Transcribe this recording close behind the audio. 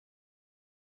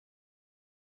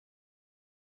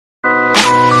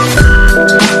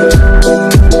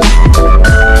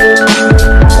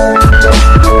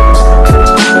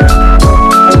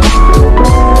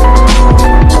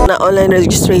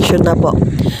registration na po.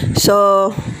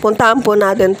 So, puntahan po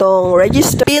natin tong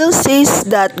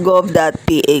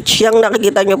register.philsys.gov.ph. Yung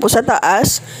nakikita nyo po sa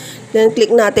taas. Then,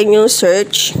 click natin yung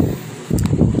search.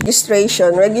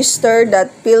 Registration.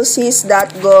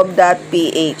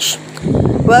 Register.philsys.gov.ph.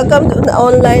 Welcome to the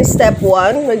online Step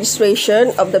 1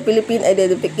 registration of the Philippine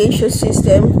Identification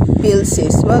System,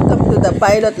 PhilSys. Welcome to the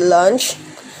pilot launch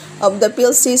of the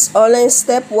PhilSys online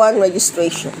Step 1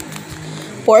 registration.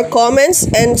 For comments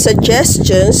and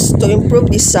suggestions to improve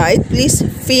this site, please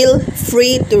feel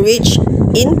free to reach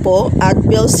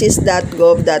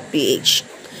info@philsys.gov.ph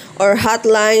or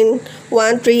hotline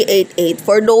 1388.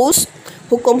 For those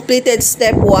who completed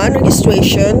Step 1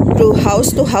 registration through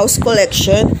house-to-house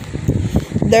collection,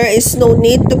 there is no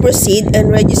need to proceed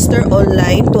and register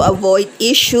online to avoid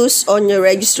issues on your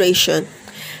registration.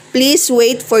 Please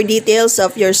wait for details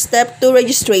of your Step 2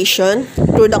 registration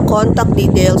through the contact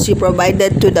details you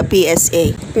provided to the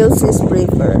PSA. PhilSys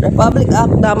Prefer, Republic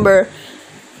Act Number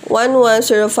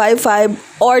 11055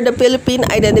 or the Philippine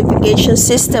Identification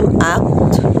System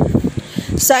Act,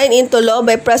 signed into law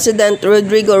by President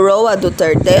Rodrigo Roa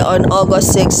Duterte on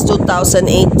August 6,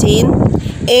 2018,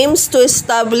 aims to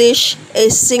establish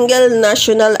a single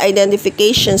national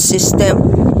identification system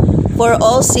for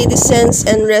all citizens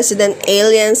and resident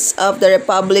aliens of the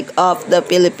Republic of the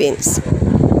Philippines.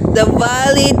 The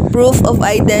valid proof of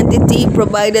identity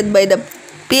provided by the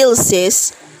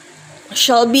PhilSys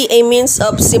shall be a means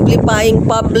of simplifying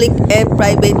public and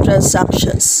private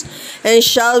transactions and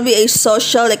shall be a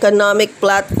social economic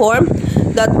platform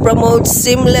that promotes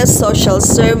seamless social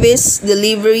service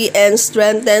delivery and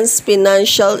strengthens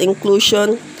financial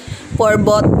inclusion for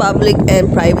both public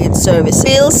and private services.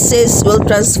 PhilSys will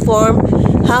transform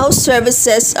how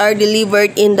services are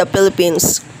delivered in the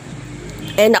Philippines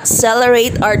and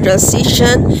accelerate our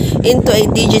transition into a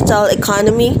digital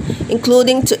economy,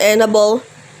 including to enable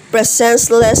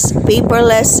presenceless,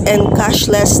 paperless, and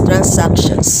cashless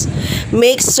transactions.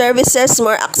 Make services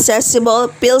more accessible.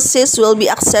 PhilSys will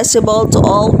be accessible to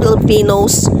all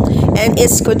Filipinos, and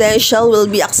its credential will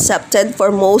be accepted for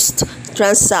most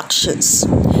transactions.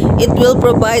 It will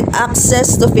provide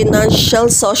access to financial,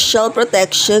 social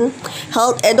protection,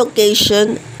 health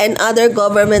education, and other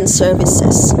government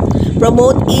services.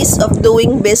 Promote ease of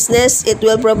doing business. It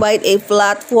will provide a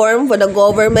platform for the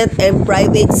government and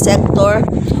private sector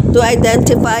to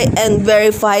identify and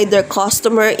verify their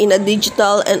customer in a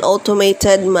digital and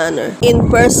automated manner, in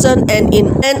person and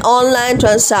online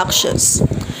transactions.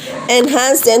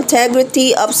 Enhance the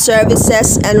integrity of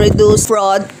services and reduce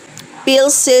fraud.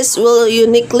 PhilSys will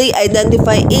uniquely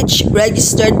identify each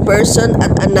registered person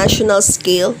at a national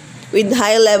scale with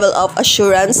high level of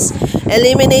assurance,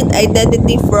 eliminate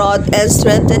identity fraud, and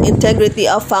strengthen integrity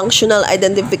of functional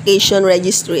identification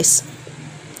registries.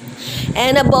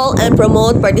 Enable and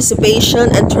promote participation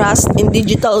and trust in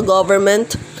digital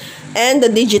government and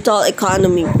the digital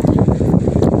economy.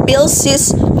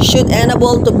 PhilSys should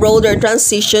enable to broader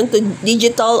transition to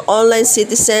digital online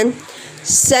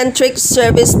citizen-centric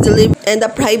service delivery and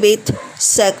the private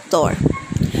sector,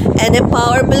 and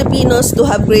empower Filipinos to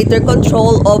have greater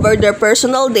control over their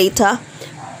personal data.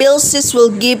 PhilSys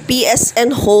will give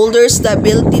PSN holders the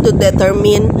ability to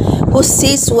determine who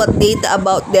sees what data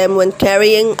about them when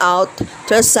carrying out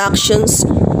transactions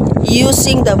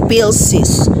using the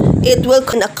PhilSys. It will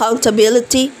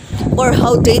accountability for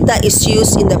how data is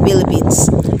used in the Philippines.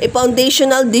 A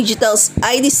foundational digital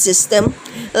ID system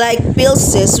like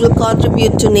PhilSys will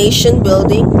contribute to nation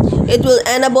building. It will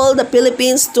enable the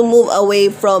Philippines to move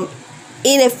away from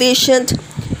inefficient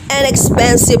and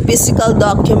expensive physical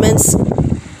documents,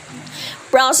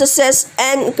 processes,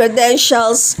 and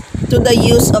credentials to the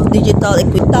use of digital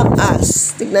equipment.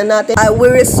 Tignan natin. I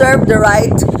will reserve the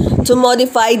right to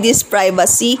modify this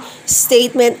privacy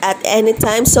statement at any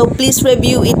time, so please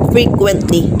review it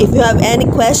frequently. If you have any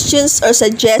questions or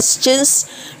suggestions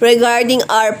regarding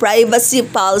our privacy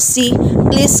policy,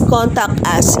 please contact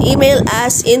us. Email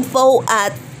us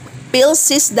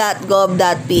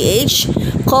info@philsys.gov.ph.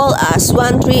 Call us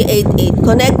 1388.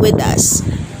 Connect with us.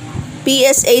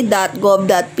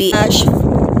 psa.gov.ph.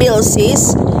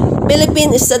 PhilSys,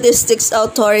 Philippine Statistics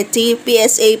Authority,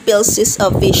 PSA PhilSys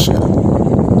Official.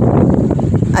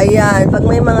 Ayan, pag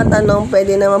may mga tanong,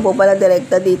 pwede naman po pala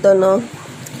direkta dito, no?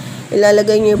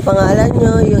 Ilalagay nyo yung pangalan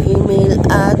nyo, yung email,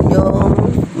 at yung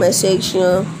message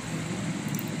nyo.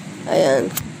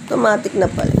 Ayan, automatic na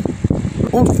pala.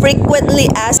 Frequently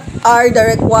asked are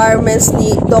the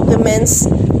documents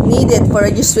needed for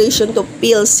registration to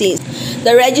PhilSys.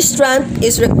 The registrant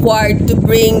is required to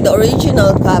bring the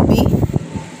original copy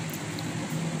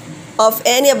of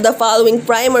any of the following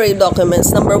primary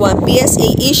documents. Number 1,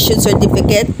 PSA issued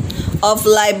certificate of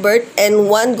live birth and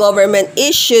 1 government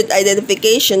issued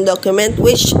identification document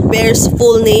which bears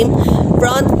full name,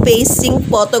 front-facing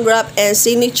photograph, and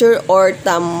signature or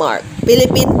thumb mark.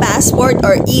 Philippine passport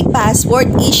or e-passport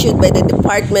issued by the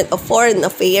Department of Foreign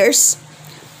Affairs.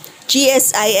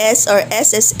 GSIS or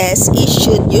SSS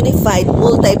issued Unified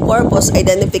Multi-Purpose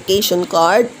Identification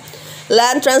Card.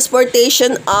 Land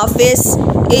Transportation Office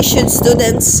issued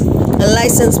students a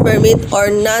license permit or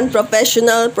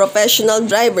non-professional professional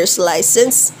driver's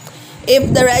license.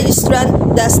 If the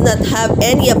registrant does not have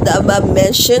any of the above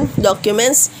mentioned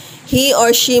documents, he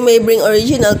or she may bring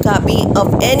original copy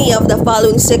of any of the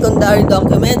following secondary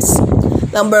documents.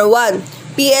 Number 1,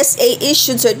 PSA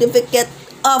issued certificate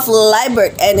of live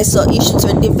birth, NSO issued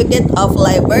certificate of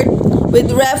live birth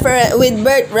with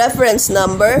birth reference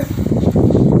number,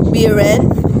 BRN.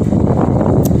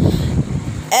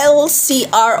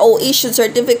 LCRO issued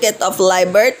certificate of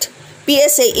live birth.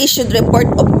 PSA issued report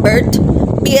of birth.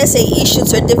 PSA issued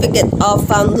certificate of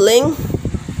foundling.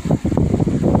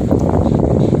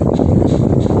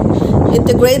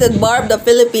 Integrated Bar of the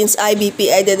Philippines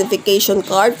IBP Identification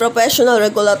Card, Professional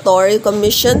Regulatory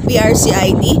Commission PRC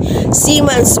ID,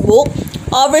 Seaman's Book,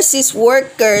 Overseas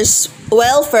Workers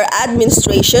Welfare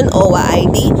Administration OWA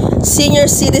ID, Senior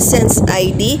Citizens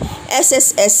ID,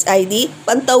 SSS ID,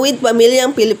 Pantawid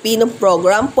Pamilyang Pilipino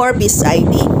Program, PORPIS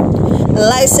ID,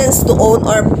 License to Own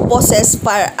or Possess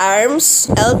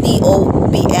Firearms,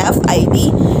 LTOPF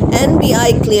ID,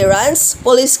 NBI Clearance,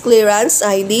 Police Clearance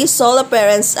ID, Solo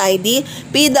Parents ID,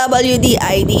 PWD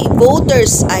ID,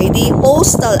 Voters ID,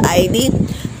 Postal ID,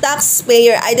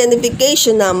 Taxpayer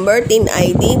Identification Number, TIN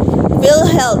ID,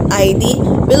 PhilHealth ID,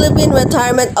 Philippine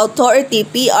Retirement Authority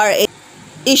PRA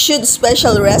issued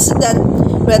Special Resident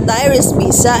Retirees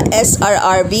Visa,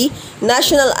 SRRV,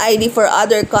 National ID for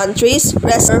other countries,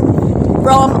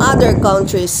 from other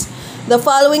countries. The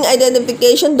following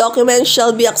identification documents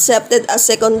shall be accepted as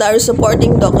secondary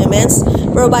supporting documents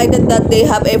provided that they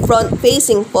have a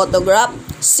front-facing photograph,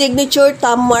 signature,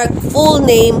 thumb mark, full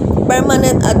name,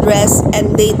 permanent address,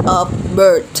 and date of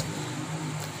birth.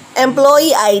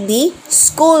 Employee ID,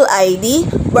 school ID,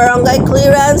 barangay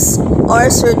clearance or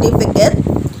certificate,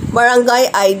 barangay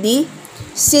ID,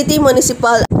 city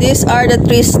municipal. These are the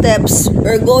 3 steps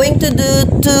we're going to do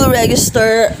to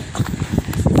register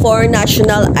for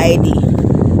national ID.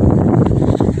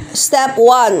 Step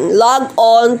 1. Log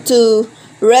on to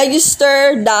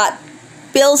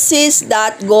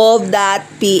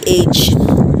register.philsys.gov.ph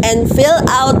and fill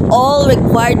out all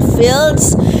required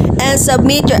fields and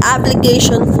submit your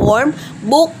application form.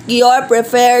 Book your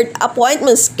preferred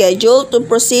appointment schedule to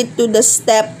proceed to the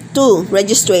step 2,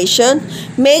 registration.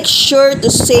 Make sure to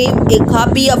save a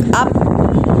copy of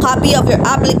your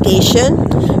application,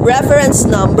 reference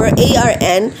number,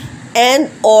 ARN, and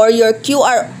or your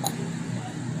QR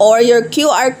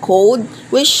code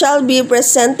which shall be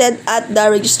presented at the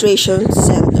registration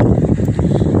center.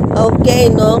 Okay,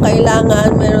 no?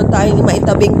 Kailangan meron tayong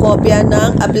maitabing kopya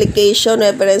ng application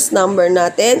reference number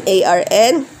natin,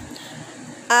 ARN,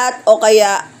 at o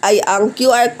kaya ay ang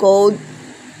QR code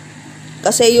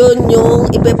kasi yun yung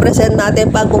ipipresent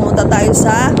natin pag pumunta tayo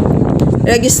sa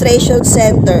registration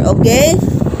center. Okay?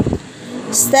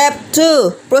 Step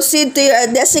 2. Proceed to your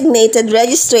designated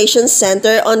registration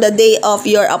center on the day of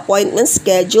your appointment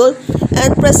schedule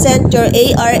and present your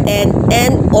ARN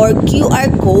and or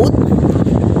QR code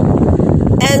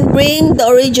and bring the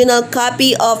original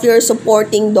copy of your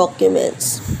supporting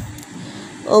documents.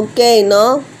 Okay,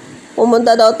 no?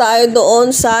 Pumunta daw tayo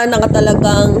doon sa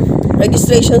nakatalagang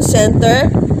registration center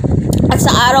at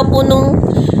sa araw po nung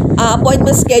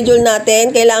appointment schedule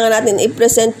natin, kailangan natin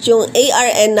i-present yung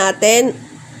ARN natin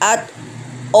at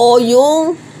o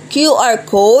yung QR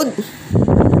code.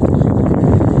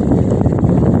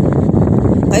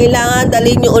 Kailangan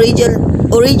dalhin yung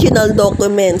original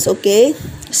documents, okay?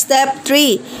 Step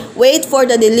 3. Wait for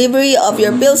the delivery of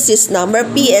your PhilSys number,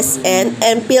 PSN,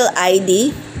 and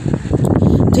PhilID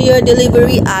to your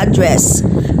delivery address.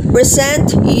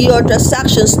 Present your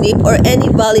transaction slip or any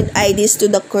valid IDs to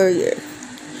the courier.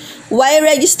 Why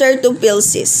register to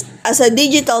PhilSys? As a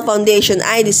digital foundation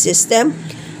ID system,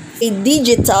 a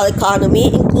digital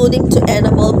economy including to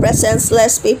enable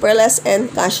presenceless, paperless, and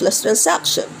cashless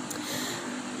transaction.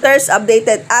 First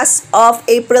updated as of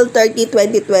April 30,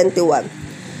 2021.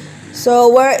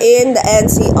 So, we're in the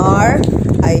NCR.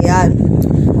 Ayan.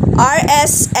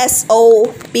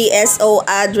 RSSO PSO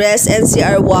address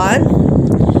NCR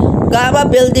 1. Gama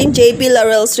Building, JP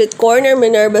Laurel Street Corner,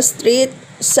 Minerva Street,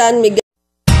 San Miguel.